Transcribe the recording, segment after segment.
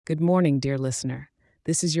Good morning, dear listener.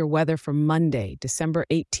 This is your weather for Monday, December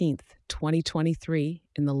 18th, 2023,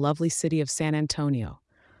 in the lovely city of San Antonio.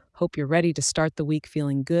 Hope you're ready to start the week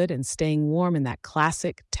feeling good and staying warm in that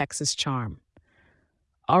classic Texas charm.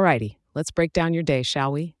 Alrighty, let's break down your day,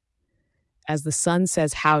 shall we? As the sun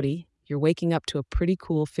says howdy, you're waking up to a pretty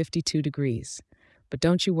cool 52 degrees. But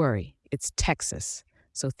don't you worry, it's Texas,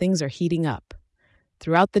 so things are heating up.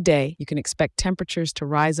 Throughout the day, you can expect temperatures to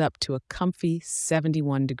rise up to a comfy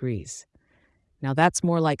 71 degrees. Now that's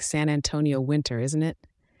more like San Antonio winter, isn't it?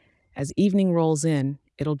 As evening rolls in,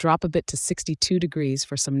 it'll drop a bit to 62 degrees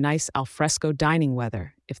for some nice alfresco dining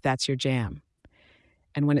weather, if that's your jam.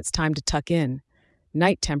 And when it's time to tuck in,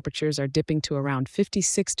 night temperatures are dipping to around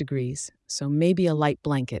 56 degrees, so maybe a light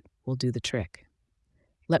blanket will do the trick.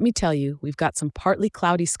 Let me tell you, we've got some partly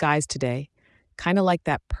cloudy skies today, kind of like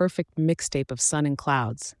that perfect mixtape of sun and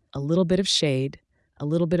clouds, a little bit of shade, a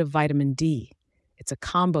little bit of vitamin D. It's a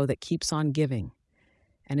combo that keeps on giving.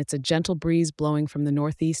 And it's a gentle breeze blowing from the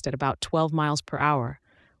northeast at about 12 miles per hour,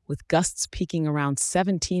 with gusts peaking around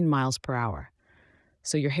 17 miles per hour.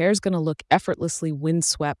 So your hair's going to look effortlessly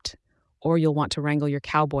windswept, or you'll want to wrangle your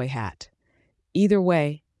cowboy hat. Either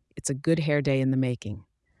way, it's a good hair day in the making.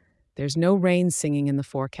 There's no rain singing in the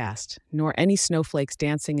forecast, nor any snowflakes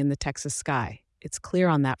dancing in the Texas sky. It's clear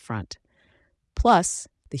on that front. Plus,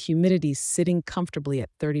 the humidity's sitting comfortably at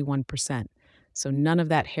 31%, so none of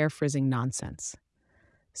that hair frizzing nonsense.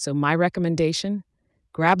 So my recommendation,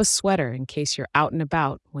 grab a sweater in case you're out and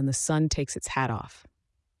about when the sun takes its hat off.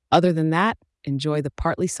 Other than that, enjoy the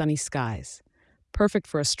partly sunny skies. Perfect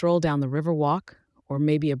for a stroll down the river walk or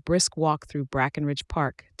maybe a brisk walk through Brackenridge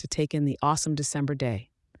Park to take in the awesome December day.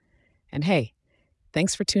 And hey,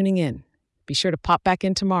 thanks for tuning in. Be sure to pop back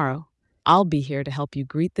in tomorrow. I'll be here to help you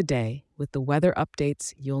greet the day with the weather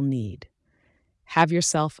updates you'll need. Have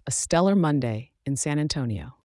yourself a stellar Monday in San Antonio.